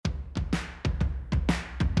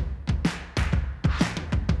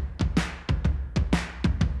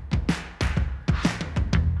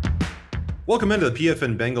Welcome into the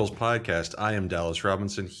PFN Bengals podcast. I am Dallas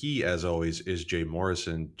Robinson. He, as always, is Jay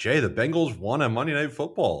Morrison. Jay, the Bengals won on Monday Night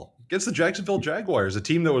Football against the Jacksonville Jaguars, a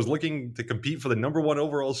team that was looking to compete for the number one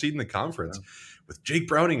overall seed in the conference, with Jake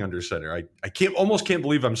Browning under center. I can't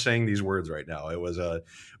believe I'm saying these words right now. It was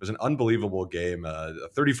an unbelievable game, a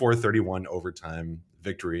 34-31 overtime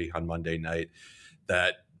victory on Monday night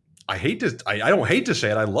that I don't hate to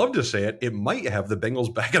say it. I love to say it. It might have the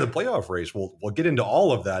Bengals back in the playoff race. We'll get into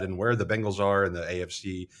all of that and where the Bengals are in the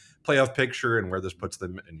AFC playoff picture and where this puts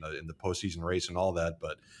them in the postseason race and all that.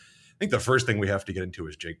 But I think the first thing we have to get into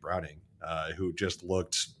is Jake Browning, who just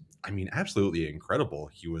looked, absolutely incredible.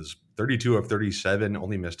 He was 32 of 37,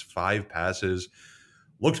 only missed 5 passes,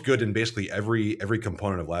 looked good in basically every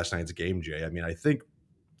component of last night's game. Jay, I think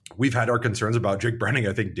we've had our concerns about Jake Browning,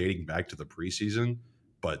 I think, dating back to the preseason.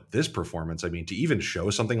 But this performance, to even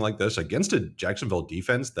show something like this against a Jacksonville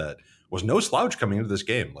defense that was no slouch coming into this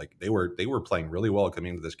game, like they were playing really well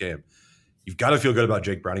coming into this game. You've got to feel good about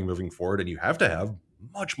Jake Browning moving forward, and you have to have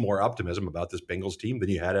much more optimism about this Bengals team than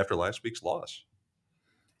you had after last week's loss.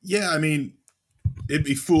 Yeah, it'd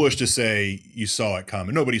be foolish to say you saw it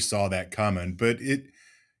coming. Nobody saw that coming, but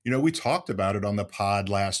we talked about it on the pod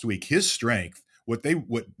last week. His strength, what they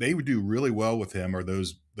would do really well with him are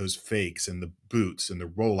those fakes and the boots and the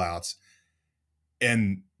rollouts,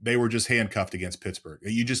 and they were just handcuffed against Pittsburgh.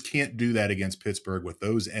 You just can't do that against Pittsburgh with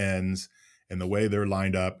those ends and the way they're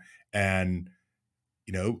lined up. And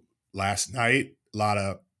last night, a lot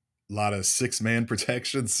of 6-man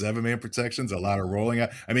protections, 7-man protections, a lot of rolling out.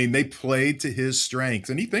 They played to his strengths.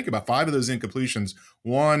 And you think about 5 of those incompletions,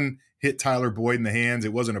 one hit Tyler Boyd in the hands.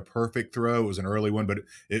 It wasn't a perfect throw. It was an early one, but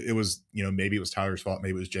it was, maybe it was Tyler's fault.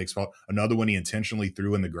 Maybe it was Jake's fault. Another one he intentionally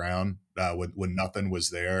threw in the ground when nothing was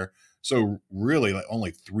there. So really, like, only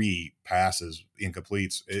 3 passes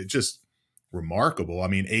incompletes. It just remarkable.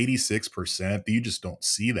 86%. You just don't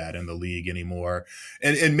see that in the league anymore.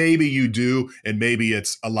 And maybe you do, and maybe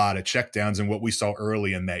it's a lot of checkdowns. And what we saw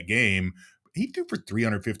early in that game, he threw for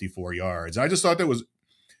 354 yards. I just thought that was,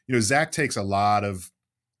 Zach takes a lot of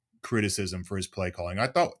criticism for his play calling. I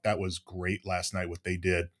thought that was great last night, what they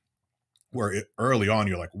did, where early on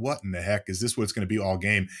you're like, what in the heck is this? What it's going to be all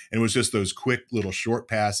game? And it was just those quick little short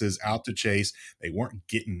passes out to Chase. They weren't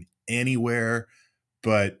getting anywhere,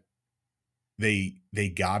 but they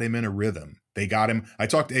got him in a rhythm. They got him. I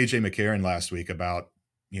talked to AJ McCarron last week about,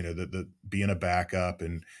 the being a backup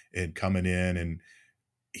and coming in, and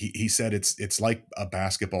he said it's like a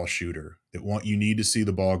basketball shooter that you need to see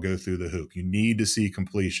the ball go through the hoop. You need to see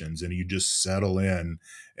completions, and you just settle in.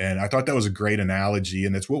 And I thought that was a great analogy,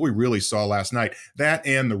 and that's what we really saw last night. That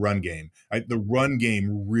and the run game. The run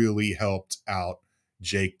game really helped out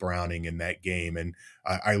Jake Browning in that game, and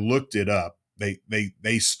I looked it up.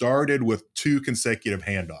 They started with 2 consecutive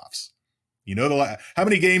handoffs. How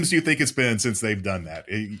many games do you think it's been since they've done that?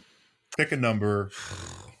 Pick a number.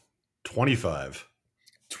 25.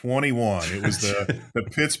 21. It was the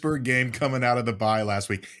Pittsburgh game coming out of the bye last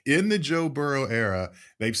week. In the Joe Burrow era,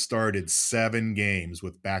 they've started 7 games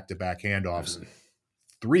with back-to-back handoffs.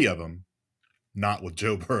 3 of them not with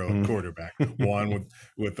Joe Burrow quarterback. One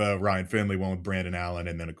with Ryan Finley, one with Brandon Allen,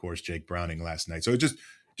 and then of course Jake Browning last night. So just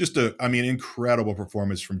incredible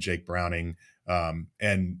performance from Jake Browning.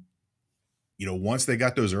 And once they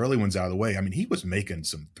got those early ones out of the way, he was making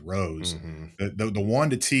some throws. The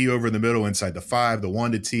one to T over the middle inside the 5, the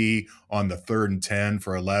one to T on the 3rd and 10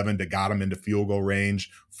 for 11 that got him into field goal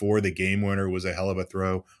range for the game winner was a hell of a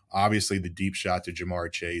throw. Obviously, the deep shot to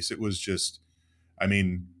Jamar Chase. It was just, I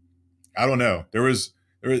don't know. There was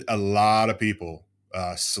a lot of people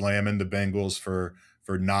slamming the Bengals for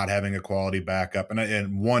not having a quality backup,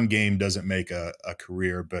 and one game doesn't make a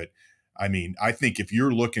career, but I think if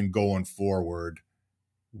you're looking going forward,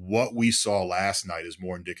 what we saw last night is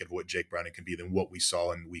more indicative of what Jake Browning can be than what we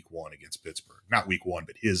saw in week 1 against Pittsburgh. Not week 1,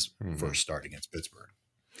 but his first start against Pittsburgh.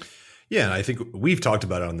 Yeah, and I think we've talked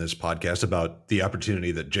about it on this podcast about the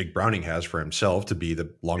opportunity that Jake Browning has for himself to be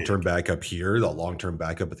the long-term backup here, the long-term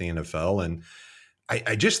backup at the NFL. And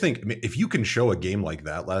I just think if you can show a game like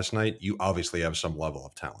that last night, you obviously have some level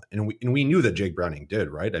of talent. And we knew that Jake Browning did,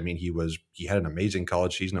 right? He had an amazing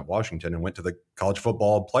college season at Washington and went to the college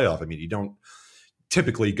football playoff. You don't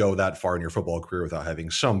typically go that far in your football career without having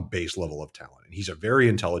some base level of talent. And he's a very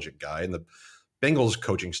intelligent guy. And the Bengals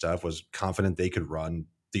coaching staff was confident they could run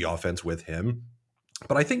the offense with him.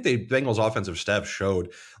 But I think the Bengals offensive staff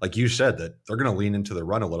showed, like you said, that they're going to lean into the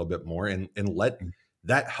run a little bit more and let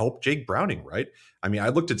that help Jake Browning, right? I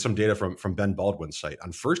looked at some data from Ben Baldwin's site.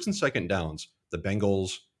 On 1st and 2nd downs, the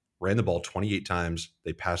Bengals ran the ball 28 times.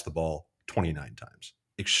 They passed the ball 29 times.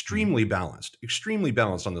 Mhm. extremely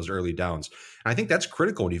balanced on those early downs. And I think that's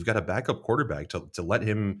critical when you've got a backup quarterback to let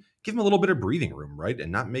him give him a little bit of breathing room, right?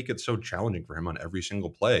 And not make it so challenging for him on every single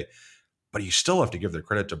play. But you still have to give the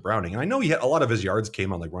credit to Browning. And I know he had a lot of his yards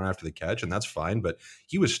came on like run after the catch, and that's fine, but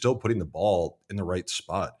he was still putting the ball in the right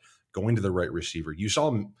spot, going to the right receiver. You saw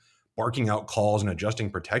him barking out calls and adjusting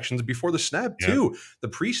protections before the snap, Yeah. too. The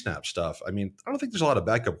pre-snap stuff. I mean, I don't think there's a lot of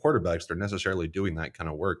backup quarterbacks that are necessarily doing that kind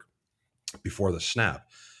of work before the snap.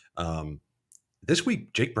 Um, this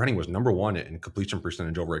week, Jake Browning was number one in completion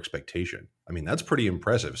percentage over expectation. I mean, that's pretty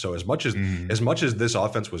impressive. So Mhm. as much as this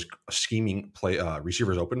offense was scheming play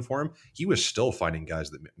receivers open for him, he was still finding guys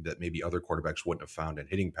that maybe other quarterbacks wouldn't have found and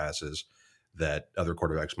hitting passes that other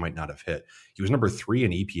quarterbacks might not have hit. He was number 3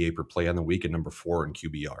 in EPA per play on the week and number 4 in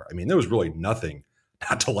QBR. I mean, there was really nothing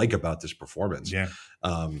not to like about this performance. Yeah.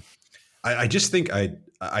 Um, I just think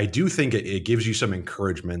I do think it gives you some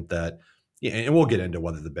encouragement that, yeah, and we'll get into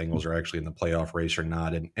whether the Bengals are actually in the playoff race or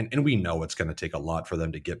not, and we know it's going to take a lot for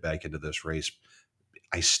them to get back into this race.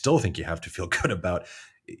 I still think you have to feel good about,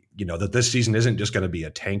 that this season isn't just going to be a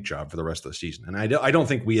tank job for the rest of the season. And I don't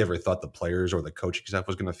think we ever thought the players or the coaching staff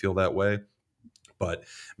was going to feel that way. But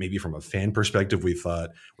maybe from a fan perspective, we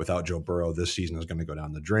thought without Joe Burrow, this season is going to go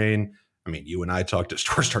down the drain. I mean, you and I starting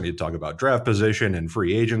to talk about draft position and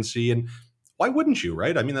free agency, and why wouldn't you,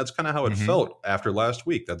 right? I mean, that's kind of how it Mhm. felt after last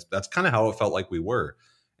week. That's kind of how it felt like we were,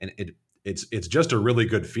 and it's just a really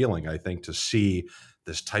good feeling, I think, to see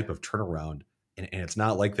this type of turnaround. And it's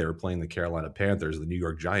not like they were playing the Carolina Panthers, the New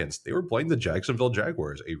York Giants. They were playing the Jacksonville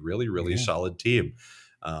Jaguars, a really, really Yeah. solid team.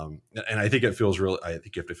 And I think it feels real. I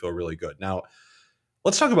think you have to feel really good now.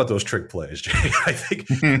 Let's talk about those trick plays, Jay. I think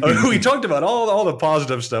we talked about all the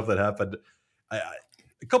positive stuff that happened.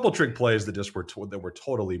 A couple trick plays that just that were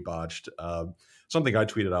totally botched. Something I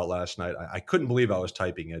tweeted out last night. I couldn't believe I was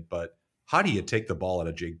typing it, but how do you take the ball out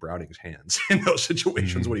of Jake Browning's hands in those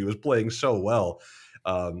situations Mhm. when he was playing so well?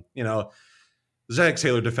 Um, you know, Zach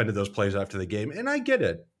Taylor defended those plays after the game, and I get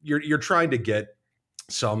it. You're trying to get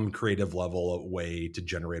some creative level of way to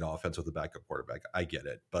generate offense with a backup quarterback. I get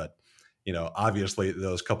it. But, obviously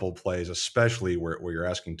those couple of plays, especially where you're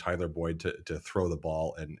asking Tyler Boyd to throw the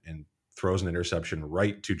ball and throws an interception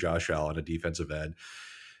right to Josh Allen, a defensive end,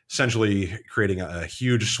 essentially creating a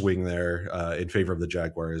huge swing there in favor of the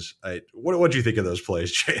Jaguars. What do you think of those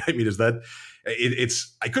plays, Jay? I mean,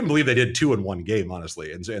 it's I couldn't believe they did 2 in one game,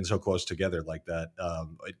 honestly, and so close together like that.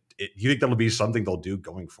 You think that'll be something they'll do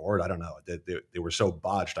going forward? I don't know. They were so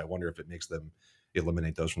botched. I wonder if it makes them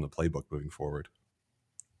eliminate those from the playbook moving forward.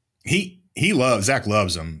 He loves Zach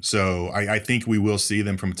loves them, so I think we will see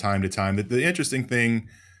them from time to time. The interesting thing,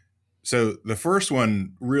 so the first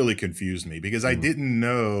one really confused me because I Mhm. didn't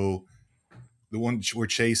know the one where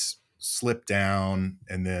Chase slipped down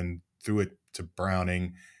and then threw it to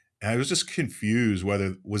Browning. And I was just confused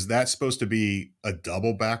whether was that supposed to be a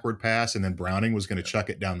double backward pass and then Browning was going to Yeah. chuck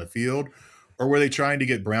it down the field, or were they trying to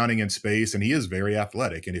get Browning in space? And he is very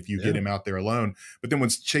athletic, and if you get Yeah. him out there alone, but then when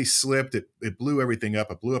Chase slipped, it blew everything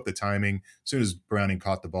up. It blew up the timing. As soon as Browning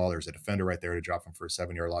caught the ball, there's a defender right there to drop him for a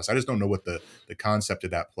 7-yard loss. I just don't know what the concept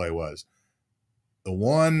of that play was. The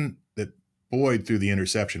one that Boyd threw the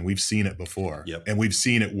interception, we've seen it before, Yep. and we've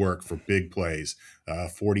seen it work for big plays.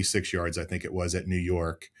 46 yards, I think it was, at New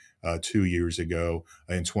York 2 years ago.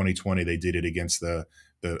 In 2020, they did it against the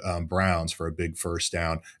Browns for a big first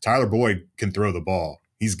down. Tyler Boyd can throw the ball.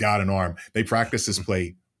 He's got an arm. They practice this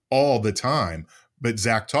play all the time. But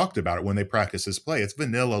Zach talked about it when they practice this play. It's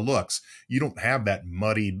vanilla looks. You don't have that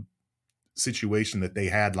muddied situation that they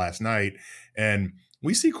had last night. And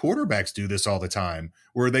we see quarterbacks do this all the time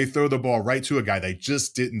where they throw the ball right to a guy they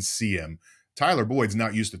just didn't see him. Tyler Boyd's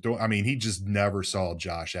not used to throw. I mean, he just never saw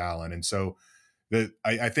Josh Allen. And so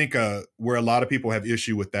I think where a lot of people have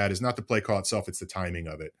issue with that is not the play call itself, it's the timing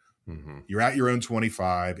of it. Hmm. You're at your own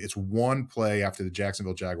 25. It's one play after the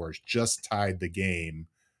Jacksonville Jaguars just tied the game,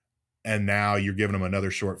 and now you're giving them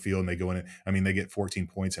another short field and they go in. I mean, they get 14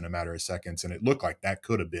 points in a matter of seconds, and it looked like that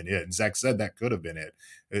could have been it. And Zach said that could have been it.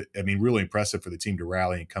 I mean, really impressive for the team to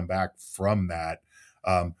rally and come back from that.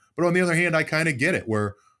 But on the other hand, I kind of get it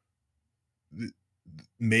where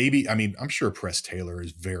maybe, I mean, I'm sure Press Taylor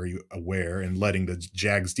is very aware and letting the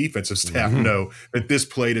Jags defensive staff Hmm. know that this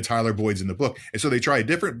play to Tyler Boyd's in the book. And so they try a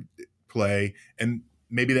different play, and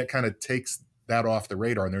maybe that kind of takes that off the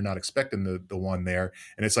radar and they're not expecting the one there.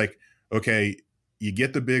 And it's like, okay, you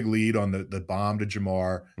get the big lead on the bomb to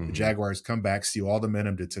Jamar. The Hmm. Jaguars come back, steal all the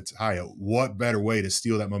momentum to Taya. What better way to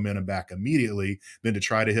steal that momentum back immediately than to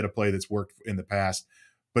try to hit a play that's worked in the past?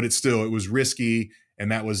 But it was risky,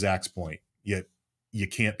 and that was Zach's point. Yet you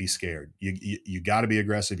can't be scared. You got to be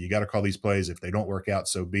aggressive. You got to call these plays. If they don't work out,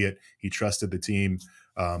 so be it. He trusted the team.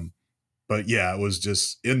 But yeah, it was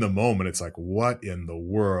just in the moment. It's like, what in the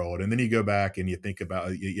world? And then you go back and you think about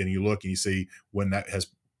and you look and you see when that has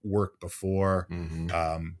worked before.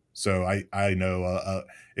 Mm-hmm. So I know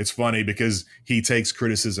it's funny because he takes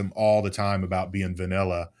criticism all the time about being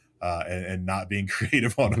vanilla and not being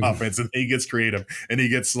creative on offense, and he gets creative and he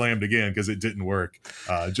gets slammed again because it didn't work.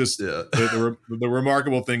 Just Yeah. the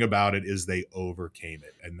remarkable thing about it is they overcame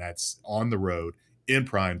it, and that's on the road in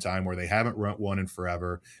prime time where they haven't won in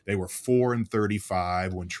forever. They were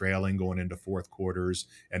 4-35 when trailing going into fourth quarters,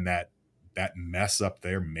 and that mess up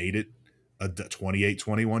there made it a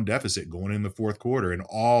 28-21 deficit going in the fourth quarter, and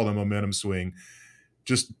all the momentum swing,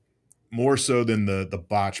 just more so than the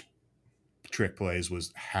botch trick plays,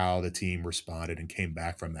 was how the team responded and came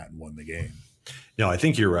back from that and won the game. No, I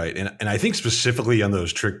think you're right. And I think specifically on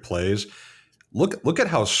those trick plays, look at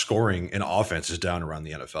how scoring and offense is down around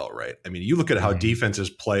the NFL, right? I mean, you look at how defenses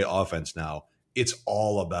play offense now, it's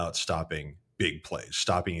all about stopping big plays,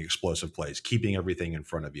 stopping explosive plays, keeping everything in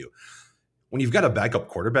front of you. When you've got a backup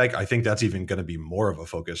quarterback, I think that's even going to be more of a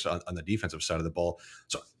focus on the defensive side of the ball.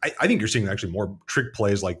 So I think you're seeing actually more trick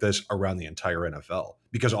plays like this around the entire NFL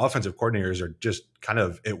because offensive coordinators are just kind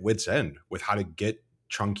of at wit's end with how to get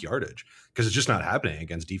chunk yardage because it's just not happening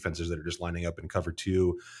against defenses that are just lining up in cover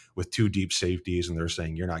two with two deep safeties and they're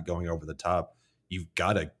saying you're not going over the top. You've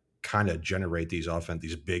got to kind of generate these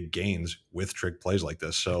big gains with trick plays like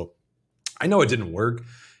this. So I know it didn't work,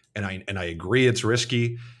 and I agree it's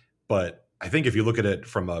risky, but I think if you look at it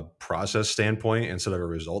from a process standpoint instead of a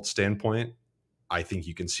result standpoint, I think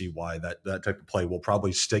you can see why that type of play will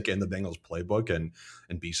probably stick in the Bengals playbook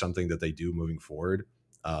and be something that they do moving forward,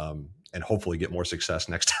 and hopefully get more success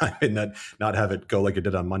next time and not have it go like it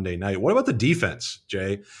did on Monday night. What about the defense,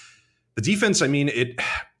 Jay? The defense, I mean,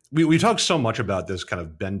 we talked so much about this kind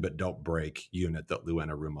of bend but don't break unit that Lou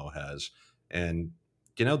Anarumo has, and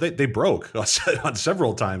they broke on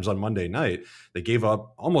several times on Monday night. They gave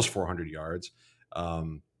up almost 400 yards.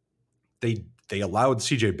 They allowed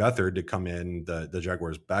C.J. Beathard to come in, the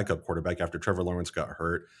Jaguars' backup quarterback, after Trevor Lawrence got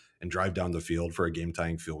hurt, and drive down the field for a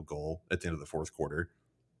game-tying field goal at the end of the fourth quarter.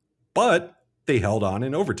 But they held on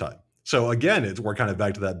in overtime. So again, we're kind of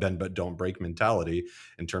back to that bend but don't break mentality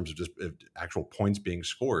in terms of just actual points being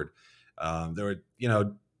scored. There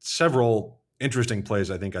were, several interesting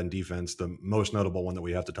plays, I think, on defense. The most notable one that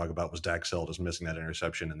we have to talk about was Dak just missing that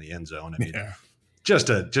interception in the end zone. I mean, just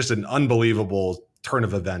an unbelievable turn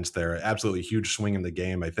of events there. Absolutely huge swing in the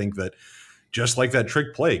game. I think that just like that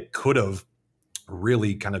trick play could have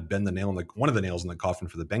really kind of been one of the nails in the coffin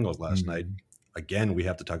for the Bengals last night. Again, we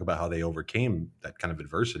have to talk about how they overcame that kind of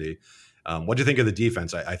adversity. What do you think of the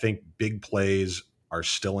defense? I think big plays are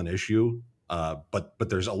still an issue, but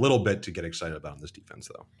there's a little bit to get excited about in this defense,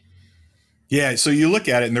 though. Yeah, so you look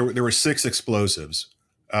at it, and there were 6 explosives.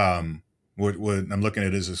 What I'm looking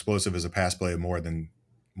at is explosive as a pass play of more than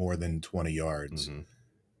 20 yards. Mm-hmm.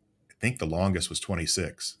 I think the longest was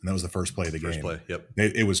 26, and that was the first play of the game. First play, yep.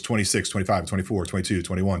 It was 26, 25, 24, 22,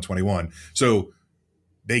 21, 21. So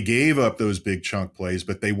they gave up those big chunk plays,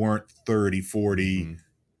 but they weren't 30, 40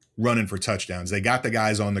 running for touchdowns. They got the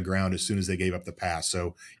guys on the ground as soon as they gave up the pass.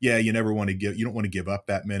 So yeah, you don't want to give up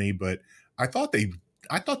that many, but I thought they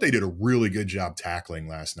did a really good job tackling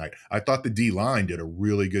last night. I thought the D-line did a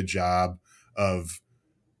really good job of,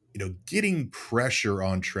 getting pressure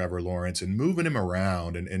on Trevor Lawrence and moving him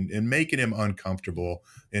around and making him uncomfortable,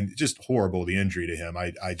 and just horrible, the injury to him.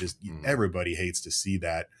 I just, everybody hates to see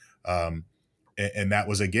that. And that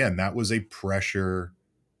was a pressure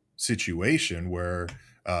situation where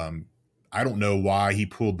I don't know why he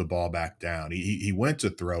pulled the ball back down. He went to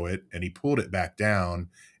throw it and he pulled it back down.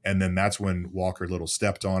 And then that's when Walker Little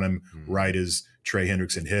stepped on him right as Trey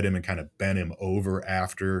Hendrickson hit him and kind of bent him over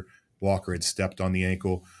after Walker had stepped on the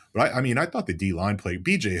ankle. But I thought the D-line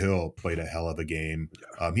BJ Hill played a hell of a game.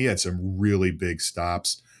 He had some really big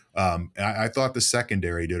stops. I thought the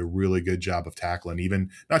secondary did a really good job of tackling,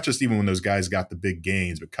 not just when those guys got the big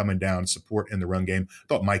gains, but coming down, support in the run game. I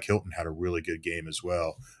thought Mike Hilton had a really good game as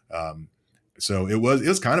well. So it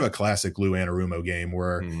was kind of a classic Lou Anarumo game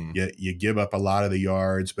where you give up a lot of the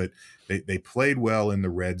yards, but they played well in the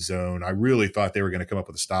red zone. I really thought they were going to come up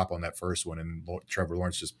with a stop on that first one, and Trevor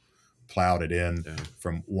Lawrence just plowed it in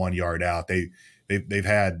from 1 yard out. They've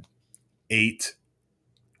had 8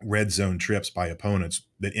 red zone trips by opponents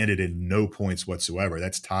that ended in no points whatsoever.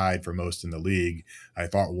 That's tied for most in the league. I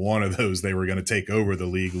thought one of those they were going to take over the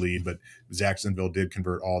league lead, but Jacksonville did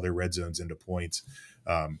convert all their red zones into points.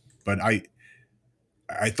 But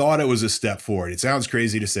I thought it was a step forward. It sounds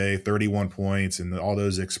crazy to say 31 points and all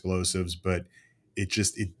those explosives, but it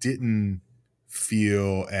didn't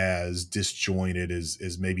feel as disjointed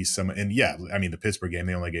as maybe some. And yeah, I mean the Pittsburgh game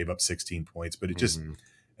they only gave up 16 points, but it just, Mhm.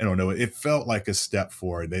 I don't know. It felt like a step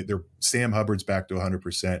forward. They're Sam Hubbard's back to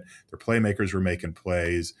 100%. Their playmakers were making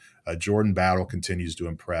plays. Jordan Battle continues to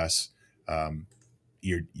impress. Um,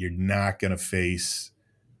 you're not going to face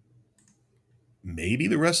maybe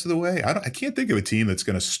the rest of the way. I can't think of a team that's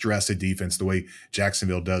going to stress a defense the way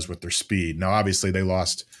Jacksonville does with their speed. Now, obviously, they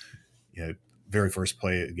lost, very first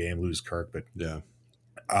play of the game, lose Kirk, but Yeah.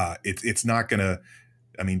 it's not going to.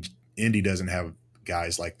 I mean, Indy doesn't have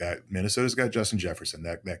guys like that. Minnesota's got Justin Jefferson.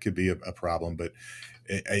 That could be a problem, but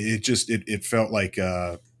it felt like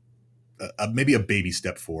maybe a baby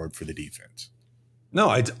step forward for the defense. No,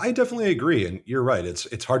 I definitely agree, and you're right.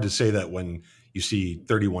 It's hard to say that when you see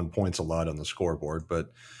 31 points a lot on the scoreboard,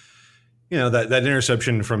 but that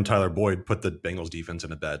interception from Tyler Boyd put the Bengals defense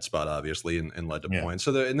in a bad spot, obviously, and led to Yeah. points.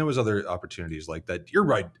 So there was other opportunities like that. You're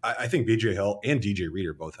right. I think BJ Hill and DJ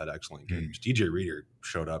Reader both had excellent games. DJ Reader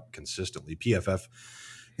showed up consistently. PFF,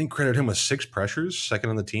 I think, credited him with 6 pressures,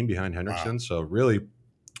 second on the team behind Henderson. Wow. So really,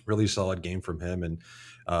 really solid game from him. And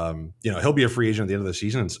he'll be a free agent at the end of the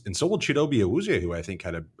season, and so will Chidobe Awuzie, who I think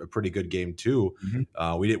had a pretty good game too.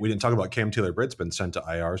 Mhm. We didn't talk about Cam Taylor-Britt's been sent to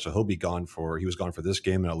IR, so he was gone for this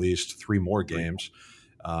game and at least 3 more games.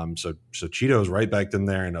 So Cheeto's right back in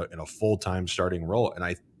there in a full-time starting role, and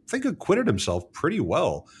I think acquitted himself pretty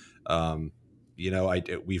well.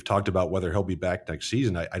 We've talked about whether he'll be back next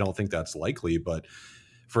season. I don't think that's likely, but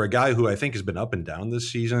for a guy who I think has been up and down this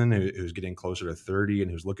season, who's getting closer to 30 and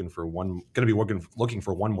who's looking for one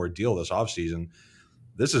more deal this offseason,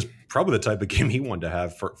 this is probably the type of game he wanted to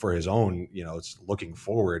have for his own, it's looking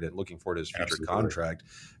forward to his future Absolutely. contract.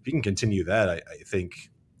 If he can continue that, I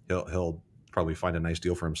think he'll probably find a nice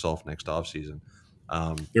deal for himself next offseason.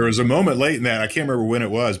 There was a moment late in that, I can't remember when it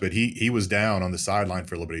was, but he was down on the sideline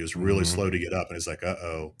for a little bit. He was really slow to get up, and it's like,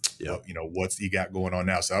 uh-oh, Yep. what's he got going on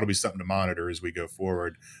now? So that'll be something to monitor as we go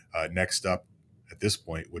forward. Next up at this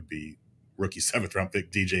point would be rookie 7th-round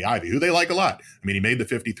pick DJ Ivey, who they like a lot. I mean, he made the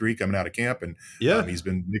 53 coming out of camp, and he's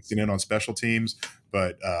been mixing in on special teams.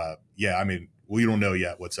 But I mean, we don't know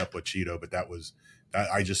yet what's up with Cheeto, but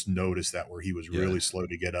I just noticed that where he was really slow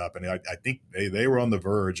to get up, and I think they were on the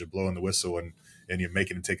verge of blowing the whistle and you're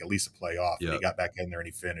making him take at least a play off. Yep. And he got back in there and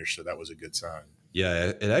he finished, so that was a good sign. Yeah,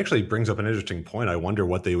 it actually brings up an interesting point. I wonder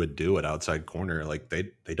what they would do at outside corner. Like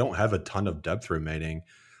they don't have a ton of depth remaining.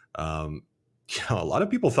 A lot of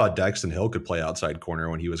people thought Daxton Hill could play outside corner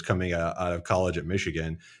when he was coming out of college at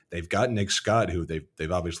Michigan. They've got Nick Scott, who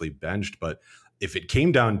they've obviously benched, but if it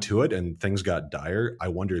came down to it and things got dire, I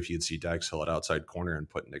wonder if you'd see Dax Hill at outside corner and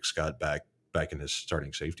put Nick Scott back in his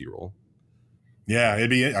starting safety role. Yeah, it'd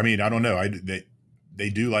be. I mean, I don't know. They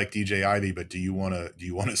do like DJ Ivey, but do you want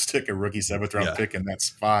to stick a rookie 7th-round pick in that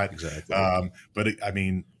spot? Exactly. I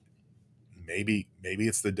mean, maybe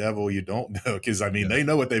it's the devil you don't know, because I mean they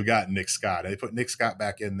know what they've got in Nick Scott. They put Nick Scott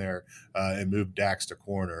back in there and moved Dax to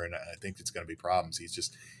corner, and I think it's going to be problems.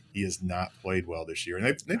 He has not played well this year, and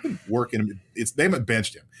they've been working. They haven't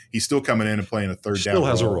benched him. He's still coming in and playing a third down. Still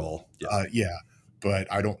has a role. But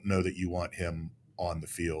I don't know that you want him on the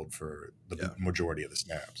field for the majority of the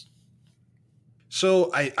snaps.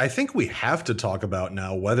 So I think we have to talk about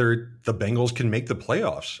now whether the Bengals can make the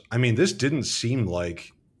playoffs. I mean, this didn't seem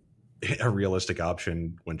like a realistic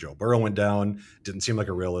option when Joe Burrow went down. Didn't seem like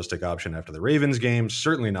a realistic option after the Ravens game.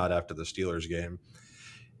 Certainly not after the Steelers game.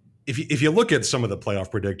 If you look at some of the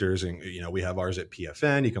playoff predictors, and we have ours at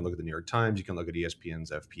PFN, you can look at the New York Times, you can look at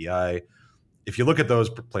ESPN's FPI. If you look at those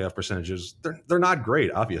playoff percentages, they're not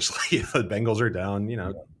great. Obviously, the Bengals are down,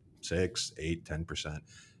 6, 8, 10%.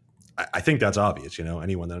 I think that's obvious.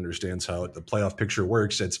 Anyone that understands how the playoff picture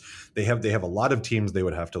works, they have a lot of teams they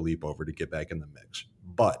would have to leap over to get back in the mix.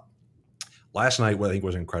 But last night, what I think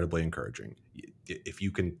was incredibly encouraging. If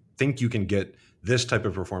you can get this type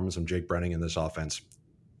of performance from Jake Browning in this offense,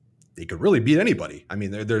 they could really beat anybody. I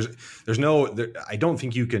mean, I don't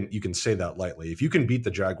think you can say that lightly. If you can beat the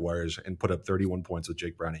Jaguars and put up 31 points with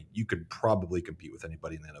Jake Browning, you could probably compete with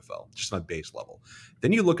anybody in the NFL, just on a base level.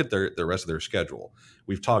 Then you look at the rest of their schedule.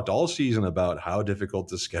 We've talked all season about how difficult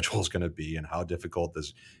the schedule is going to be and how difficult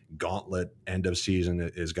this gauntlet end of season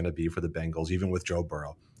is going to be for the Bengals, even with Joe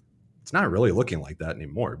Burrow. It's not really looking like that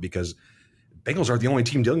anymore because Bengals are the only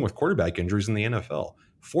team dealing with quarterback injuries in the NFL.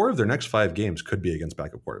 4 of their next 5 games could be against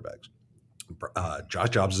backup quarterbacks. Josh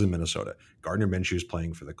Jacobs is in Minnesota. Gardner Minshew is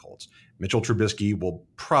playing for the Colts. Mitchell Trubisky will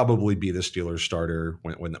probably be the Steelers starter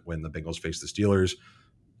when the Bengals face the Steelers.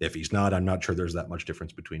 If he's not, I'm not sure there's that much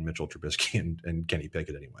difference between Mitchell Trubisky and Kenny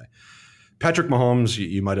Pickett anyway. Patrick Mahomes,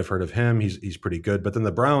 you might have heard of him. He's pretty good. But then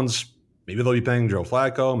the Browns, maybe they'll be paying Joe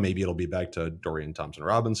Flacco. Maybe it'll be back to Dorian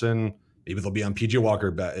Thompson-Robinson. Maybe they'll be on PJ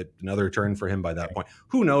Walker, another turn for him by that point.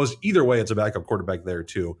 Who knows? Either way, it's a backup quarterback there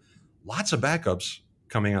too. Lots of backups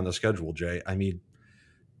coming on the schedule, Jay. I mean,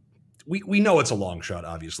 we know it's a long shot,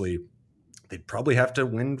 obviously. They'd probably have to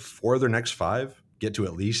win 4 of their next 5, get to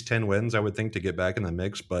at least 10 wins, I would think, to get back in the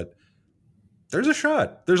mix. But there's a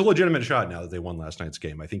shot. There's a legitimate shot now that they won last night's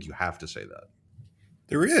game. I think you have to say that.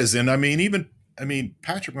 There is. And I mean,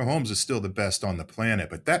 Patrick Mahomes is still the best on the planet,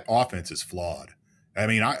 but that offense is flawed. I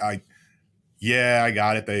mean, I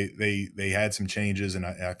got it. They had some changes, and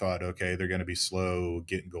I thought, okay, they're going to be slow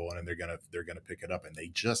getting going, and they're gonna pick it up, and they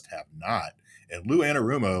just have not. And Lou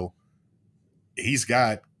Anarumo, he's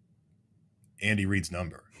got Andy Reid's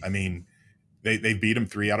number. I mean, they beat him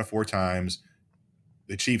 3 out of 4 times.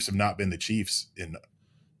 The Chiefs have not been the Chiefs in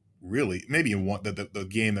really maybe in one the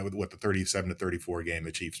game that the 37-34 game.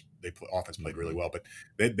 The Chiefs offense played really well,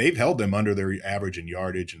 but they've held them under their average in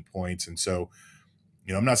yardage and points, and so.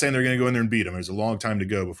 I'm not saying they're going to go in there and beat them. There's a long time to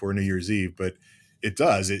go before New Year's Eve, but it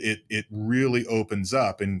does. It really opens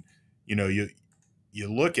up. And, you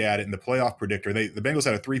look at it in the playoff predictor, the Bengals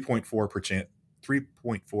had a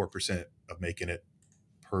 3.4% of making it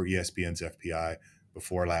per ESPN's FPI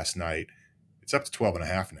before last night. It's up to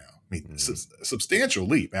 12.5 now. I mean, it's a substantial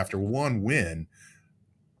leap. After one win,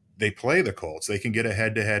 they play the Colts. They can get a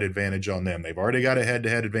head-to-head advantage on them. They've already got a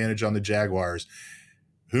head-to-head advantage on the Jaguars.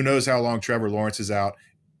 Who knows how long Trevor Lawrence is out?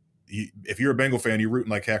 If you're a Bengal fan, you're rooting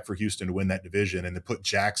like heck for Houston to win that division and to put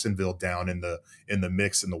Jacksonville down in the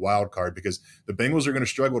mix in the wild card, because the Bengals are going to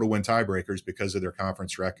struggle to win tiebreakers because of their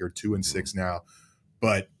conference record, 2-6 now.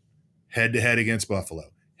 But head-to-head against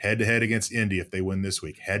Buffalo, head-to-head against Indy if they win this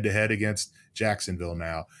week, head-to-head against Jacksonville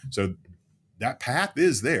now. So that path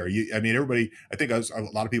is there. I think a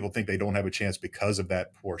lot of people think they don't have a chance because of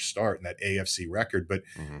that poor start and that AFC record. But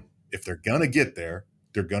if they're going to get there,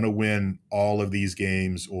 they're going to win all of these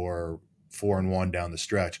games or 4-1 down the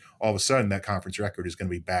stretch. All of a sudden, that conference record is going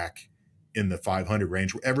to be back in the 500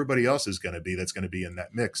 range where everybody else is going to be that's going to be in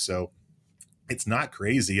that mix. So it's not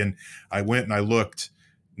crazy. And I went and I looked,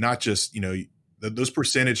 not just, those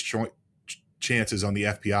percentage chances on the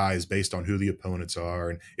FPI is based on who the opponents are.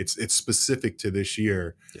 And it's specific to this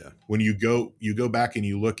year. Yeah. When you go back and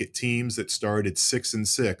you look at teams that started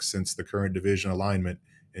 6-6 since the current division alignment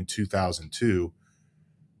in 2002,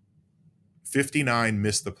 59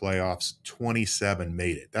 missed the playoffs, 27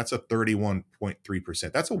 made it. That's a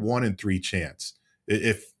 31.3%. That's a 1 in 3 chance.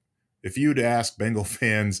 If you'd ask Bengal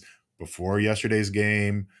fans before yesterday's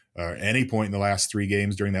game or any point in the last 3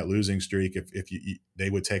 games during that losing streak, if they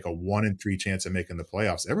would take a 1 in 3 chance of making the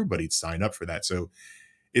playoffs, everybody'd sign up for that. So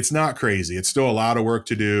it's not crazy. It's still a lot of work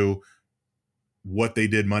to do. What they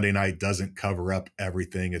did Monday night doesn't cover up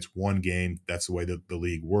everything. It's one game. That's the way that the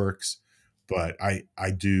league works. But I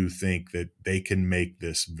do think that they can make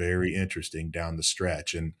this very interesting down the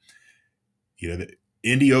stretch. And, the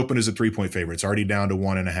Indy opened as a 3-point favorite. It's already down to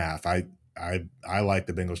 1.5. I like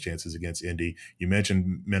the Bengals' chances against Indy. You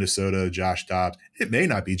mentioned Minnesota, Josh Dobbs. It may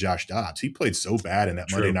not be Josh Dobbs. He played so bad in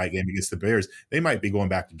that Monday night game against the Bears. They might be going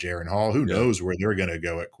back to Jaron Hall. Who knows where they're going to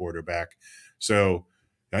go at quarterback. So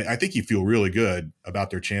I think you feel really good about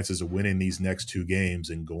their chances of winning these next 2 games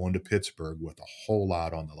and going to Pittsburgh with a whole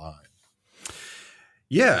lot on the line.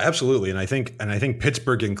 Yeah, absolutely. And I think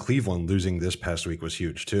Pittsburgh and Cleveland losing this past week was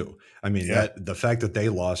huge too. I mean, that the fact that they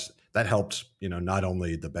lost, that helped, not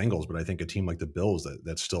only the Bengals, but I think a team like the Bills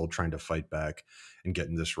that's still trying to fight back and get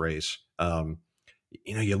in this race.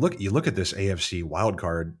 You look at this AFC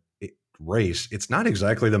wildcard race. It's not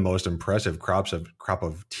exactly the most impressive crop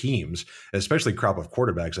of teams, especially crop of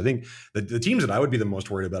quarterbacks. I think the teams that I would be the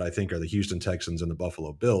most worried about, I think, are the Houston Texans and the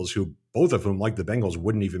Buffalo Bills, who both of whom, like the Bengals,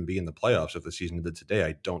 wouldn't even be in the playoffs if the season ended today.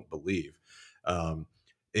 I don't believe.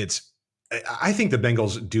 I think the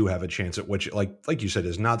Bengals do have a chance at which, like you said,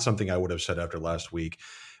 is not something I would have said after last week.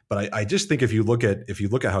 But I just think if you look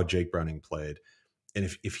at how Jake Browning played,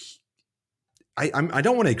 and I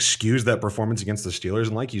don't want to excuse that performance against the Steelers.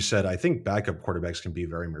 And like you said, I think backup quarterbacks can be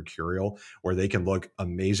very mercurial, where they can look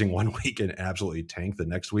amazing one week and absolutely tank the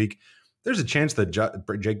next week. There's a chance that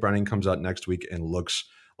Jake Browning comes out next week and looks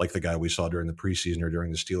like the guy we saw during the preseason or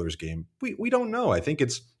during the Steelers game. We don't know. I think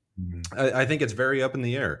it's very up in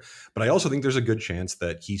the air. But I also think there's a good chance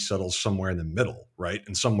that he settles somewhere in the middle, right?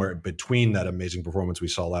 And somewhere between that amazing performance we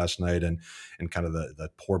saw last night and kind of the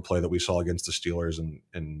poor play that we saw against the Steelers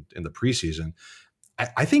and in the preseason.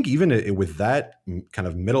 I think even with that kind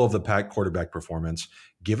of middle of the pack quarterback performance,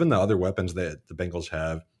 given the other weapons that the Bengals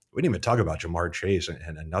have, We didn't even talk about Jamar Chase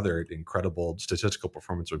and another incredible statistical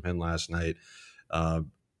performance from him last night. Uh,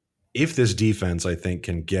 if this defense, I think,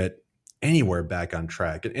 can get anywhere back on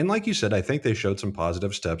track, and like you said, I think they showed some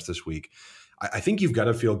positive steps this week. I think you've got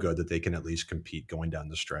to feel good that they can at least compete going down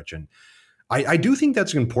the stretch. And I do think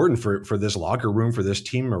that's important for this locker room, for this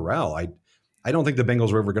team morale. I don't think the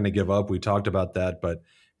Bengals were ever going to give up. We talked about that, but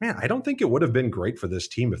man, I don't think it would have been great for this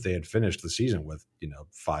team if they had finished the season with,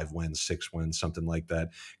 5 wins, 6 wins, something like that.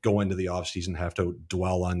 Go into the offseason, have to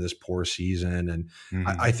dwell on this poor season. And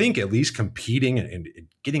I Mhm. think at least competing and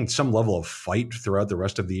getting some level of fight throughout the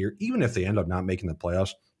rest of the year, even if they end up not making the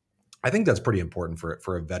playoffs, I think that's pretty important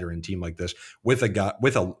for a veteran team like this with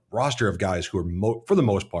a roster of guys who are for the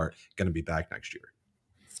most part going to be back next year.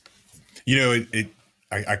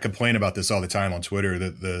 I complain about this all the time on Twitter,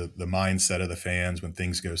 that the mindset of the fans when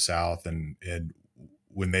things go south and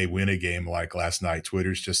when they win a game like last night.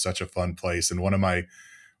 Twitter's just such a fun place. And one of my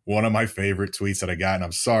favorite tweets that I got, and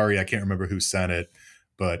I'm sorry I can't remember who sent it,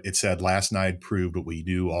 but it said, "Last night proved what we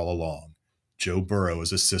knew all along. Joe Burrow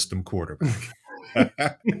is a system quarterback." And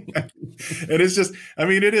it's just, I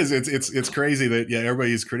mean, it is. It's crazy that, yeah,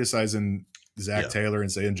 everybody's criticizing Zach Yeah. Taylor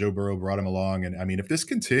and saying Joe Burrow brought him along. And I mean, if this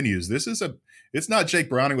continues, it's not Jake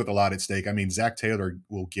Browning with a lot at stake. I mean, Zach Taylor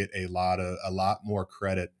will get a lot more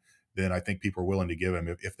credit than I think people are willing to give him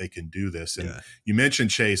if they can do this. And Yeah. you mentioned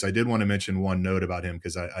Chase. I did want to mention one note about him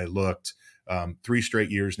because I looked 3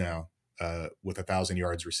 straight years now with 1,000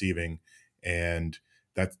 yards receiving, and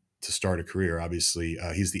that to start a career. Obviously,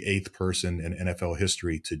 he's the 8th person in NFL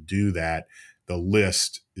history to do that. The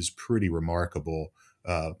list is pretty remarkable.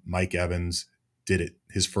 Mike Evans did it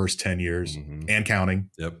his first 10 years Mm-hmm. and counting.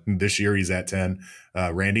 Yep. This year he's at 10.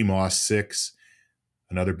 Randy Moss, 6.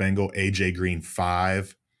 Another Bengal, AJ Green,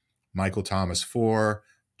 5. Michael Thomas, 4.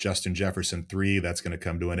 Justin Jefferson, 3. That's going to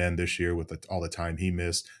come to an end this year with all the time he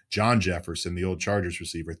missed. John Jefferson, the old Chargers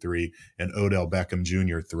receiver, 3. And Odell Beckham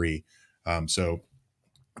Jr., 3. So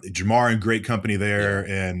Jamar in great company there.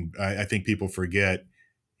 Yeah. And I think people forget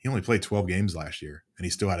he only played 12 games last year and he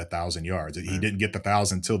still had 1,000 yards. He Right. didn't get the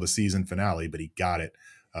 1,000 until the season finale, but he got it.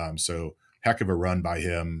 So heck of a run by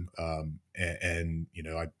him. I'm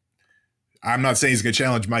not saying he's going to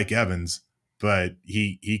challenge Mike Evans, but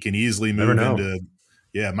he can easily Never move know.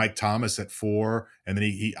 into, Mike Thomas at 4, and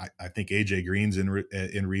then I think AJ Green's in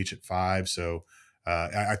reach at 5. So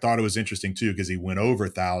I thought it was interesting too because he went over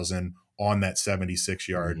 1,000 on that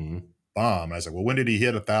 76-yard Mm-hmm. bomb. I was like, well, when did he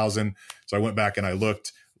hit 1,000? So I went back and I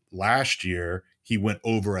looked. Last year, he went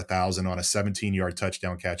over 1,000 on a 17-yard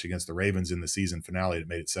touchdown catch against the Ravens in the season finale. It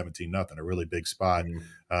made it 17-0, a really big spot. In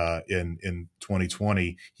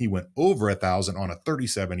 2020, he went over 1,000 on a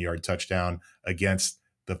 37-yard touchdown against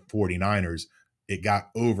the 49ers. It got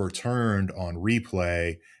overturned on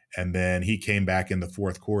replay, and then he came back in the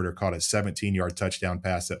fourth quarter, caught a 17-yard touchdown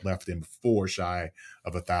pass that left him 4 shy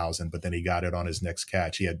of 1,000, but then he got it on his next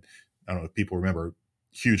catch. He had, I don't know if people remember,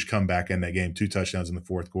 huge comeback in that game, 2 touchdowns in the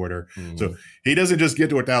fourth quarter. Mm-hmm. So he doesn't just get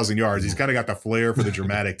to 1,000 yards. He's kind of got the flair for the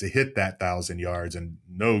dramatic to hit that 1,000 yards, and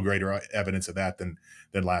no greater evidence of that than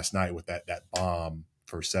last night with that bomb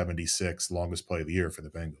for 76, longest play of the year for the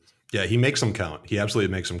Bengals. Yeah, he makes them count. He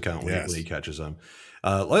absolutely makes them count when Yes. he catches them.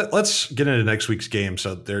 Let's get into next week's game.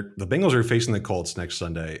 So the Bengals are facing the Colts next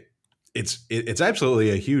Sunday. It's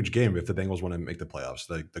absolutely a huge game if the Bengals want to make the playoffs.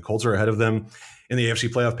 The Colts are ahead of them in the AFC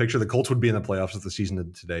playoff picture. The Colts would be in the playoffs if the season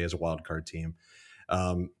ended today as a wild card team.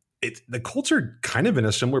 The Colts are kind of in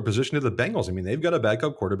a similar position to the Bengals. I mean, they've got a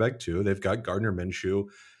backup quarterback too. They've got Gardner Minshew.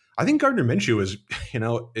 I think Gardner Minshew is,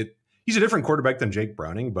 he's a different quarterback than Jake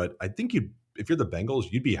Browning, but I think if you're the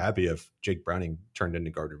Bengals, you'd be happy if Jake Browning turned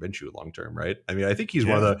into Gardner Minshew long term, right? I mean, I think he's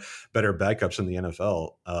one of the better backups in the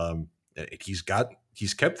NFL.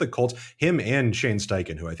 He's kept the Colts, him and Shane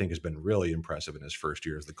Steichen, who I think has been really impressive in his first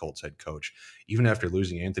year as the Colts head coach, even after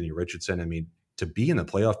losing Anthony Richardson. I mean, to be in the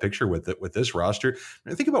playoff picture with this roster,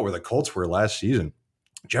 think about where the Colts were last season.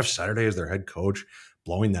 Jeff Saturday is their head coach,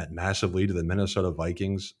 blowing that massive lead to the Minnesota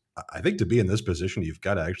Vikings. I think to be in this position, you've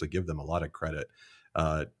got to actually give them a lot of credit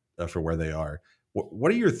for where they are.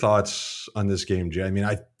 What are your thoughts on this game, Jay? I mean,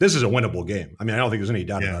 this is a winnable game. I mean, I don't think there's any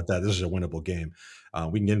doubt about that. This is a winnable game.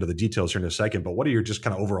 We can get into the details here in a second, but what are your just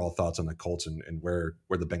kind of overall thoughts on the Colts and where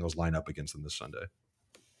the Bengals line up against them this Sunday?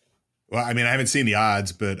 Well, I mean, I haven't seen the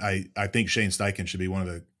odds, but I think Shane Steichen should be one of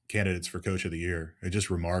the candidates for coach of the year. It's just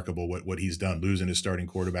remarkable what he's done, losing his starting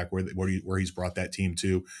quarterback, where he's brought that team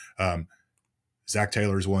to. Zach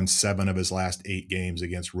Taylor's won 7 of his last 8 games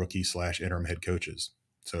against rookie/interim head coaches.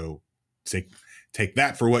 So take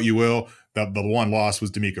that for what you will. The one loss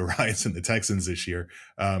was D'Amico Ryans and the Texans this year.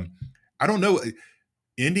 I don't know.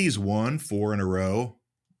 Indy's won 4 in a row,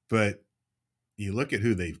 But you look at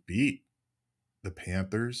who they've beat: the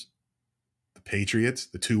Panthers, the Patriots,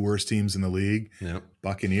 the two worst teams in the league. Yep.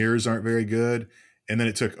 Buccaneers aren't very good. And then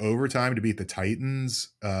it took overtime to beat the Titans.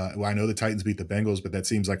 Well, I know the Titans beat the Bengals, but that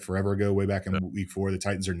seems like forever ago, way back in week 4. The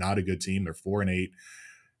Titans are not a good team. They're 4-8.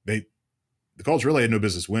 The Colts really had no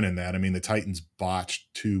business winning that. I mean, the Titans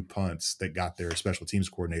botched 2 punts that got their special teams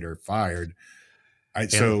coordinator fired.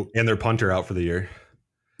 And their punter out for the year.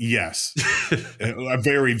 Yes, a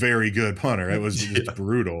very, very good punter. It was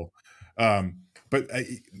brutal. But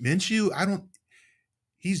Minshew,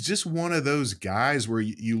 he's just one of those guys where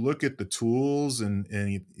you look at the tools and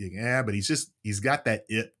but he's got that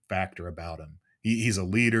it factor about him. He's a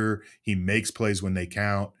leader. He makes plays when they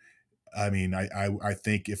count. I mean, I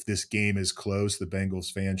think if this game is close, the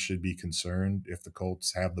Bengals fans should be concerned if the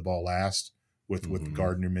Colts have the ball last with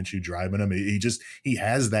Gardner Minshew driving him. He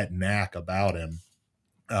has that knack about him.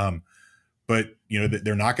 But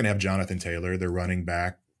they're not going to have Jonathan Taylor, their running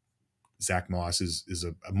back. Zach Moss is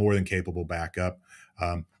a more than capable backup.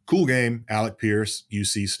 Cool game. Alec Pierce,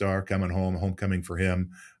 UC star, coming home, homecoming for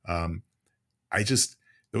him.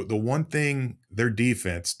 The one thing, their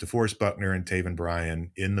defense, DeForest Buckner and Taven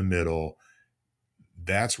Bryan in the middle,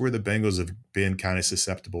 that's where the Bengals have been kind of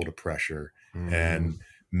susceptible to pressure. And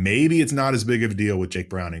maybe it's not as big of a deal with Jake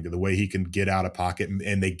Browning, the way he can get out of pocket,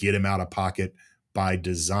 and they get him out of pocket by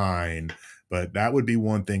design. But that would be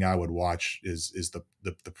one thing I would watch is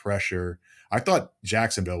the pressure. I thought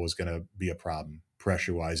Jacksonville was going to be a problem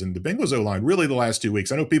pressure-wise. And the Bengals O-line, really the last 2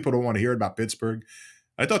 weeks, I know people don't want to hear about Pittsburgh.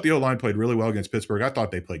 I thought the O-line played really well against Pittsburgh. I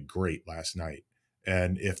thought they played great last night.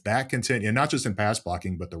 And if that continues, and not just in pass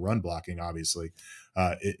blocking, but the run blocking, obviously,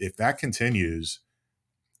 if that continues,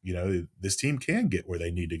 this team can get where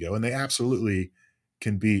they need to go, and they absolutely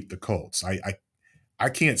can beat the Colts. I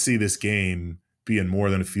can't see this game being more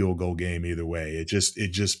than a field goal game either way. It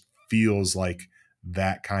just feels like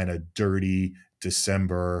that kind of dirty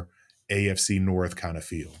December AFC North kind of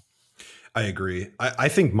feel. I agree. I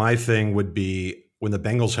think my thing would be when the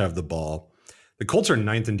Bengals have the ball, the Colts are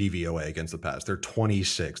 9th in DVOA against the pass. They're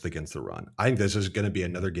 26th against the run. I think this is going to be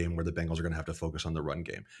another game where the Bengals are going to have to focus on the run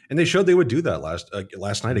game. And they showed they would do that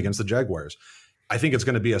last night against the Jaguars. I think it's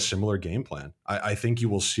going to be a similar game plan. I think you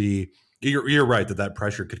will see, you're right that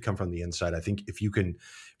pressure could come from the inside. I think if you can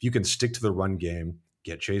stick to the run game,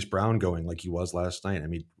 get Chase Brown going like he was last night. I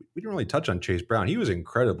mean, we didn't really touch on Chase Brown. He was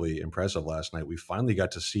incredibly impressive last night. We finally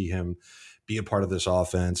got to see him be a part of this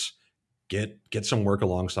offense, get some work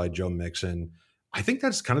alongside Joe Mixon. I think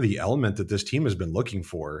that's kind of the element that this team has been looking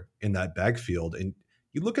for in that backfield. And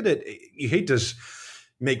you look at it, you hate to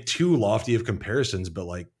make too lofty of comparisons, but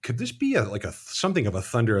could this be something of a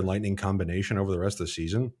thunder and lightning combination over the rest of the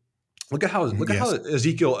season? Look at how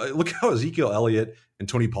Ezekiel Elliott and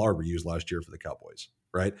Tony Pollard were used last year for the Cowboys,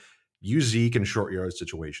 right? Use Zeke in short yardage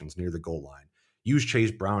situations near the goal line. Use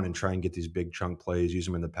Chase Brown and try and get these big chunk plays. Use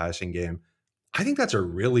him in the passing game. I think that's a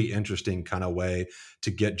really interesting kind of way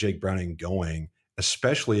to get Jake Browning going,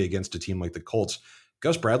 especially against a team like the Colts.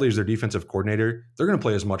 Gus Bradley is their defensive coordinator. They're going to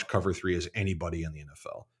play as much cover 3 as anybody in the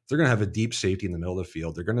NFL. They're going to have a deep safety in the middle of the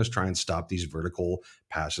field. They're going to try and stop these vertical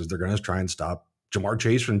passes. They're going to try and stop Jamar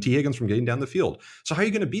Chase and T. Higgins from getting down the field. So how are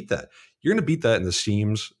you going to beat that? You're going to beat that in the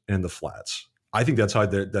seams and the flats. I think that's how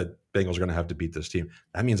the Bengals are going to have to beat this team.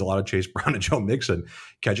 That means a lot of Chase Brown and Joe Mixon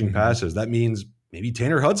catching passes. That means maybe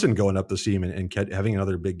Tanner Hudson going up the seam and having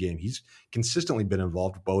another big game. He's consistently been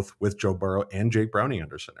involved both with Joe Burrow and Jake Browning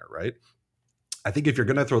under center, right? I think if you're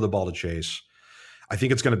going to throw the ball to Chase, I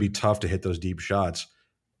think it's going to be tough to hit those deep shots.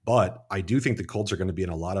 But I do think the Colts are going to be in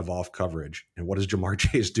a lot of off coverage. And what does Jamar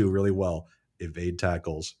Chase do really well? Evade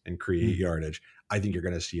tackles and create yardage. I think you're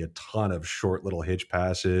going to see a ton of short little hitch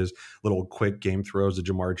passes, little quick game throws to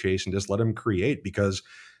Jamar Chase, and just let him create, because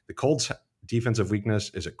the Colts' defensive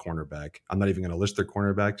weakness is at cornerback. I'm not even going to list their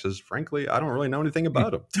cornerbacks because, frankly, I don't really know anything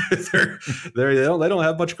about them. they don't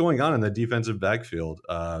have much going on in the defensive backfield.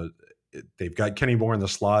 They've got Kenny Moore in the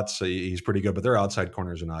slots. So he's pretty good, but their outside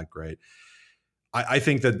corners are not great. I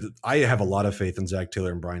think that I have a lot of faith in Zach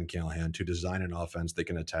Taylor and Brian Callahan to design an offense that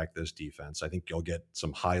can attack this defense. I think you'll get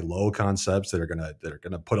some high-low concepts that are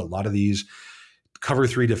gonna put a lot of these cover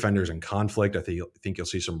 3 defenders in conflict. I think you'll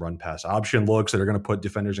see some run pass option looks that are going to put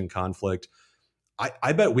defenders in conflict.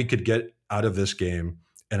 I bet we could get out of this game,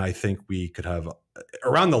 and I think we could have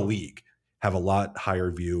around the league have a lot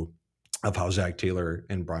higher view of how Zach Taylor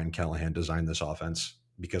and Brian Callahan designed this offense,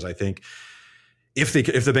 because I think if the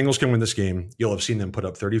Bengals can win this game, you'll have seen them put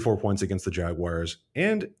up 34 points against the Jaguars.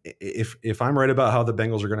 And if I'm right about how the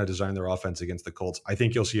Bengals are going to design their offense against the Colts, I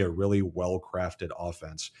think you'll see a really well-crafted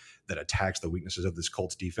offense that attacks the weaknesses of this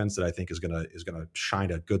Colts defense that I think is going to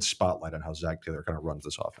shine a good spotlight on how Zach Taylor kind of runs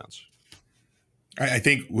this offense. I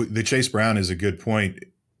think the Chase Brown is a good point.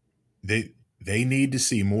 They need to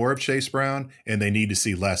see more of Chase Brown, and they need to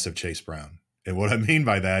see less of Chase Brown. And what I mean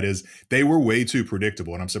by that is they were way too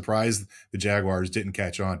predictable, and I'm surprised the Jaguars didn't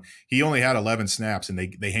catch on. He only had 11 snaps, and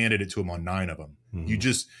they handed it to him on 9 of them. Mm-hmm.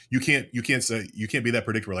 You can't be that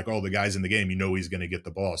predictable. Like, oh, the guy's in the game, he's going to get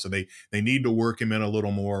the ball. So they need to work him in a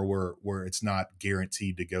little more where it's not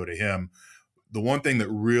guaranteed to go to him. The one thing that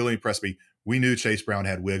really impressed me, we knew Chase Brown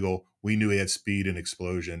had wiggle. We knew he had speed and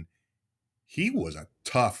explosion. He was a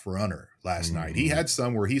tough runner last night. He had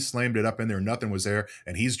some where he slammed it up in there, nothing was there,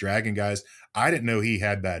 and he's dragging guys. I didn't know he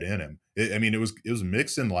had that in him. It was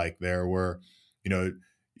mixing like there where,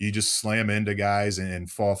 you just slam into guys and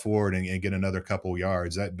fall forward and get another couple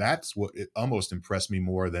yards. That's what it almost impressed me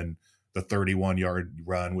more than the 31-yard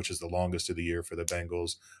run, which is the longest of the year for the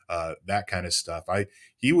Bengals. That kind of stuff.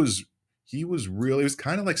 He was really, it was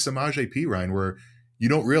kind of like Samaje Perine, where you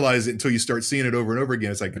don't realize it until you start seeing it over and over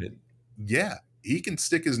again. It's like, yeah, he can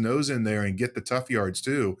stick his nose in there and get the tough yards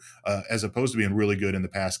too, as opposed to being really good in the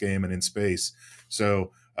pass game and in space.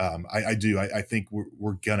 So I think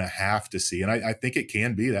we're going to have to see, and I think it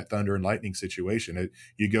can be that thunder and lightning situation.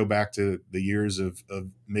 You go back to the years of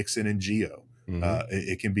Mixon and Gio.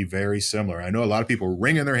 It can be very similar. I know a lot of people are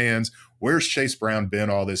wringing their hands. Where's Chase Brown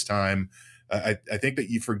been all this time? I think that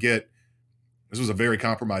you forget this was a very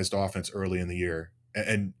compromised offense early in the year,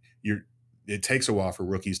 and it takes a while for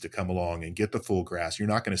rookies to come along and get the full grasp. You're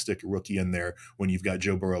not going to stick a rookie in there when you've got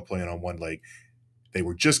Joe Burrow playing on one leg. They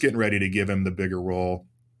were just getting ready to give him the bigger role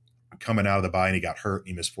coming out of the bye, and he got hurt and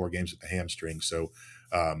he missed 4 games with the hamstring. So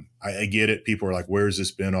I get it. People are like, where's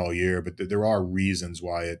this been all year? But there are reasons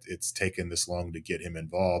why it's taken this long to get him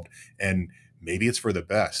involved. And maybe it's for the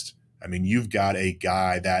best. I mean, you've got a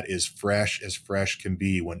guy that is fresh as fresh can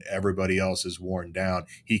be when everybody else is worn down.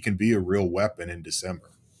 He can be a real weapon in December.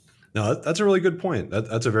 No, that's a really good point.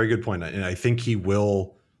 That's a very good point. And I think he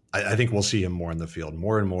will. I think we'll see him more in the field,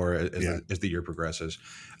 more and more as the year progresses.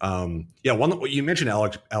 One you mentioned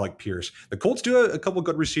Alec Pierce. The Colts do a couple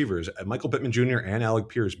good receivers. Michael Pittman Jr. and Alec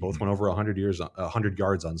Pierce both went over 100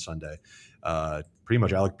 yards on Sunday. Pretty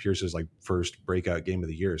much Alec Pierce's first breakout game of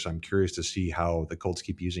the year. So I'm curious to see how the Colts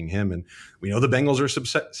keep using him. And we know the Bengals are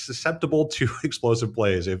susceptible to explosive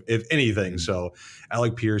plays, if anything. So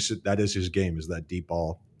Alec Pierce, that is his game, is that deep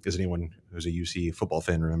ball, as anyone who's a UC football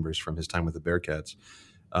fan remembers from his time with the Bearcats.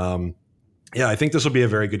 I think this will be a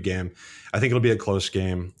very good game. I think it'll be a close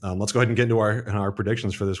game. Let's go ahead and get into our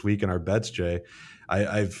predictions for this week and our bets, Jay.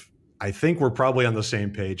 I think we're probably on the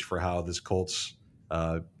same page for how this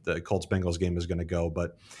the Colts Bengals game is going to go.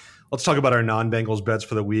 But let's talk about our non-Bengals bets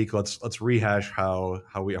for the week. Let's rehash how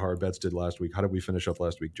our bets did last week. How did we finish up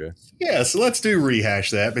last week, Jay? Yeah, so let's rehash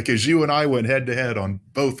that, because you and I went head to head on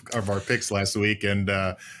both of our picks last week, and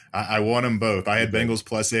I won them both. I had Bengals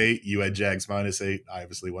 +8. You had Jags -8. I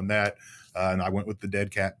obviously won that. And I went with the dead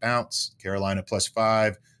cat bounce, Carolina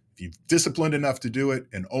 +5. If you've disciplined enough to do it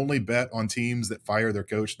and only bet on teams that fire their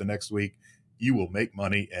coach the next week, you will make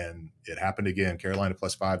money. And it happened again. Carolina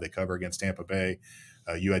 +5. They cover against Tampa Bay.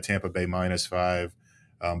 You had Tampa Bay -5.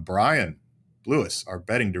 Brian Lewis, our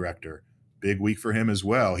betting director, big week for him as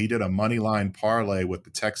well. He did a money line parlay with the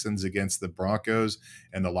Texans against the Broncos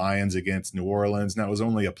and the Lions against New Orleans. Now, it was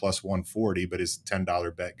only a +140, but his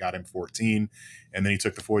 $10 bet got him 14. And then he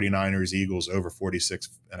took the 49ers Eagles over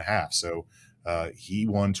 46.5. So he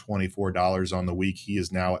won $24 on the week. He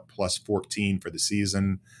is now at +14 for the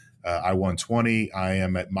season. I won 20. I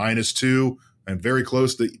am at -2. I'm very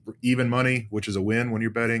close to even money, which is a win when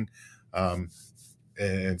you're betting.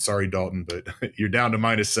 And sorry, Dalton, but you're down to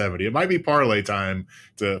 -70. It might be parlay time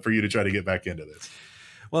for you to try to get back into this.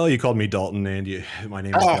 Well, you called me Dalton, and my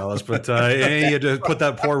name is Dallas, but you had to put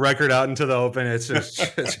that poor record out into the open. It's just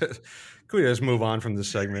can we just move on from this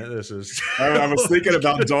segment? This is. I was thinking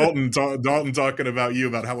about Dalton talking about you,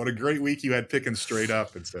 about what a great week you had picking straight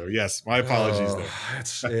up, and so yes, my apologies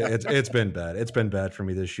there. It's been bad. It's been bad for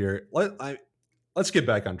me this year. Let's get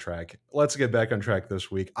back on track. Let's get back on track this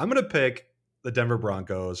week. I'm going to pick the Denver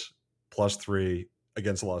Broncos +3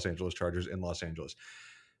 against the Los Angeles Chargers in Los Angeles.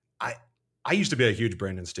 I used to be a huge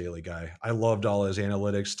Brandon Staley guy. I loved all his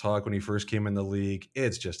analytics talk when he first came in the league.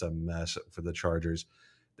 It's just a mess for the Chargers.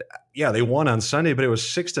 Yeah, they won on Sunday, but it was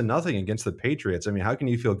 6-0 against the Patriots. I mean, how can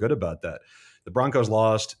you feel good about that? The Broncos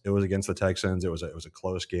lost. It was against the Texans. It was a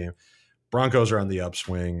close game. Broncos are on the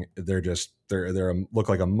upswing. They're look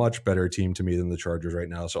like a much better team to me than the Chargers right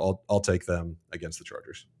now. So I'll take them against the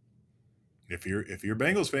Chargers. If you're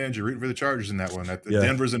Bengals fans, you're rooting for the Chargers in that one. Yeah.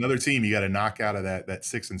 Denver's another team you got to knock out of that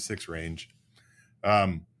 6-6 range.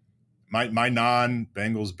 My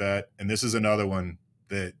non-Bengals bet, and this is another one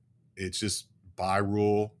that it's just by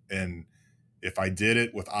rule, and if I did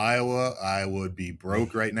it with Iowa, I would be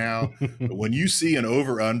broke right now. But when you see an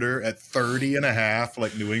over-under at 30.5,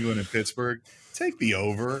 like New England and Pittsburgh, take the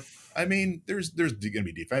over. I mean, there's going to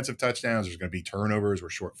be defensive touchdowns. There's going to be turnovers or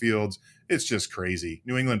short fields. It's just crazy.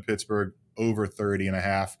 New England, Pittsburgh, over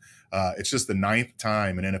 30.5. It's just the 9th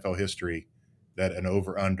time in NFL history that an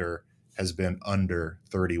over-under has been under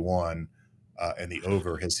 31, and the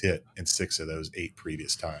over has hit in 6 of those 8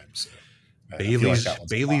 previous times. So,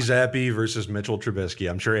 Bailey Zappi versus Mitchell Trubisky.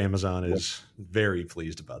 I'm sure Amazon is very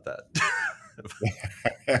pleased about that.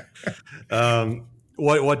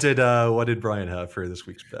 What did Brian have for this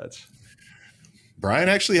week's bets? Brian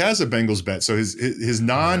actually has a Bengals bet. So his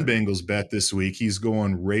non-Bengals bet this week, he's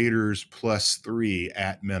going Raiders +3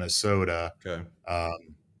 at Minnesota. Okay.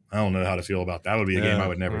 I don't know how to feel about that. That would be a game I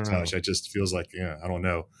would never touch. It just feels like, I don't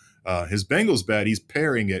know. His Bengals bet, he's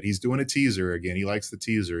pairing it. He's doing a teaser again. He likes the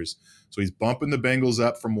teasers. So he's bumping the Bengals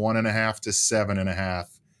up from 1.5 to 7.5.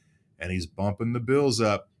 And he's bumping the Bills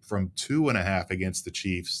up from 2.5 against the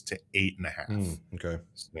Chiefs to 8.5. Okay.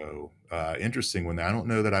 So interesting one. I don't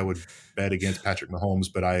know that I would bet against Patrick Mahomes,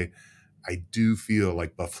 but I do feel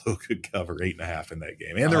like Buffalo could cover 8.5 in that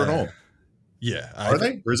game. And they're at home. Yeah. Are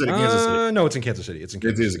they? Or is it in Kansas City? No, it's in Kansas City. It's in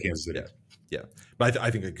Kansas City. Kansas City. Yeah. But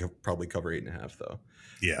I think it could probably cover 8.5 though.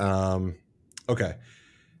 Yeah. Okay.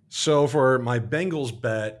 So for my Bengals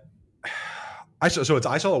bet, I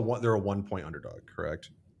saw they're a 1 point underdog,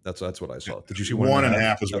 correct? That's what I saw. Did you see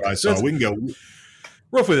 1.5 is what I saw. We can go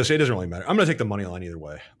roughly this. It doesn't really matter. I'm going to take the money line either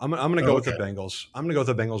way. I'm going to go with the Bengals. I'm going to go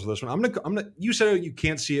with the Bengals for this one. I'm going to. You said you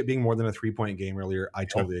can't see it being more than a 3-point game earlier. I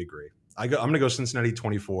totally agree. I'm going to go Cincinnati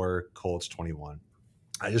 24, Colts 21.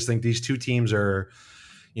 I just think these two teams are,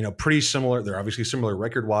 pretty similar. They're obviously similar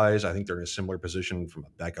record wise. I think they're in a similar position from a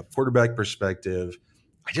backup quarterback perspective.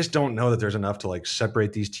 I just don't know that there's enough to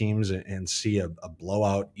separate these teams and see a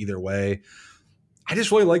blowout either way. I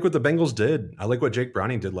just really like what the Bengals did. I like what Jake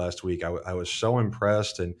Browning did last week. I was so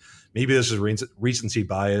impressed, and maybe this is recency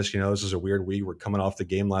bias. This is a weird week. We're coming off the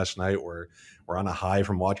game last night. We're on a high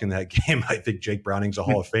from watching that game. I think Jake Browning's a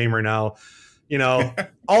Hall of Famer now.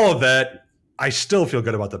 All of that. I still feel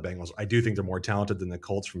good about the Bengals. I do think they're more talented than the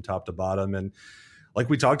Colts from top to bottom. And like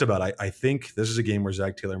we talked about, I think this is a game where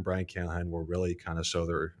Zach Taylor and Brian Callahan will really kind of sow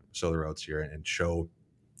their oats here and show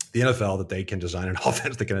the NFL that they can design an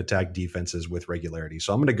offense that can attack defenses with regularity.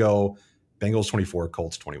 So I'm going to go Bengals 24,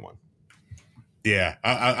 Colts 21. Yeah,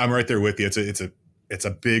 I'm right there with you. It's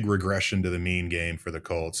a big regression to the mean game for the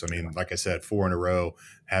Colts. I mean, like I said, 4 in a row,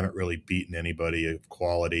 haven't really beaten anybody of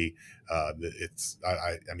quality. I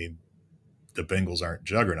mean, the Bengals aren't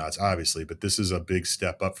juggernauts, obviously, but this is a big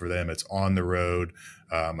step up for them. It's on the road.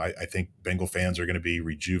 I think Bengal fans are going to be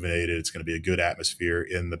rejuvenated. It's going to be a good atmosphere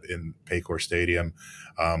in Paycor Stadium.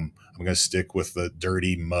 I'm going to stick with the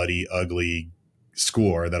dirty, muddy, ugly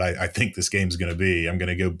score that I think this game's going to be. I'm going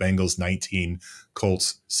to go Bengals 19,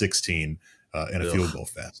 Colts 16 in a field goal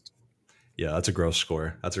fest. Yeah, that's a gross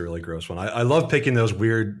score. That's a really gross one. I love picking those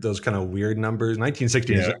kind of weird numbers.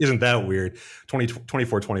 1916 isn't that weird.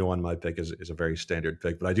 24-21, my pick is a very standard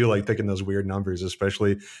pick, but I do like picking those weird numbers,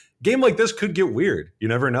 especially game like this could get weird. You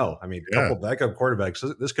never know. I mean, a couple backup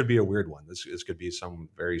quarterbacks. This could be a weird one. This could be some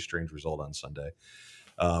very strange result on Sunday.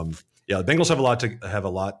 The Bengals have a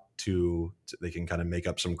lot to they can kind of make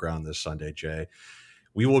up some ground this Sunday, Jay.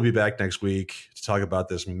 We will be back next week to talk about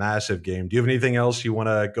this massive game. Do you have anything else you want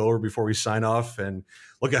to go over before we sign off and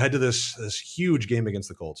look ahead to this huge game against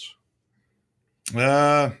the Colts?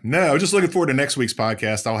 No, just looking forward to next week's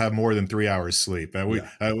podcast. I'll have more than 3 hours sleep.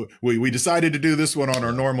 We decided to do this one on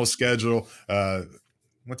our normal schedule.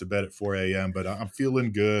 Went to bed at 4 a.m., but I'm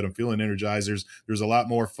feeling good. I'm feeling energized. There's a lot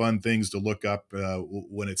more fun things to look up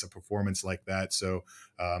when it's a performance like that. So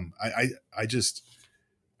I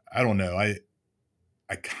don't know.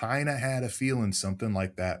 I kind of had a feeling something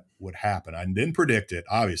like that would happen. I didn't predict it.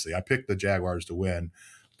 Obviously, I picked the Jaguars to win,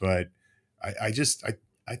 but I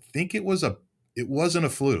think it wasn't a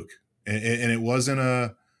fluke, and it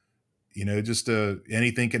wasn't just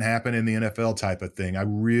anything can happen in the NFL type of thing. I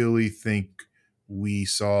really think we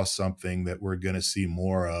saw something that we're going to see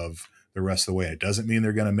more of the rest of the way. It doesn't mean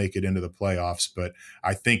they're going to make it into the playoffs, but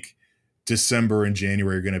I think December and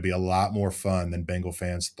January are going to be a lot more fun than Bengal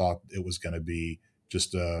fans thought it was going to be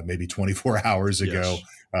just maybe 24 hours ago.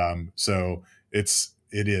 Yes. So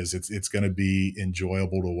it is. It's going to be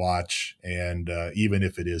enjoyable to watch, and even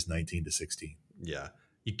if it is 19-16. Yeah,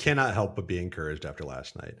 you cannot help but be encouraged after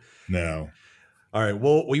last night. No. All right.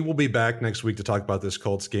 Well, we will be back next week to talk about this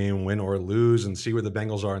Colts game, win or lose, and see where the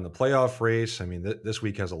Bengals are in the playoff race. I mean, this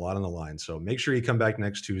week has a lot on the line. So make sure you come back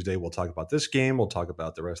next Tuesday. We'll talk about this game. We'll talk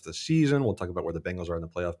about the rest of the season. We'll talk about where the Bengals are in the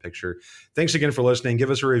playoff picture. Thanks again for listening. Give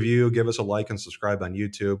us a review, give us a like, and subscribe on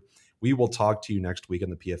YouTube. We will talk to you next week on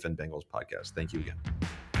the PFN Bengals podcast. Thank you again.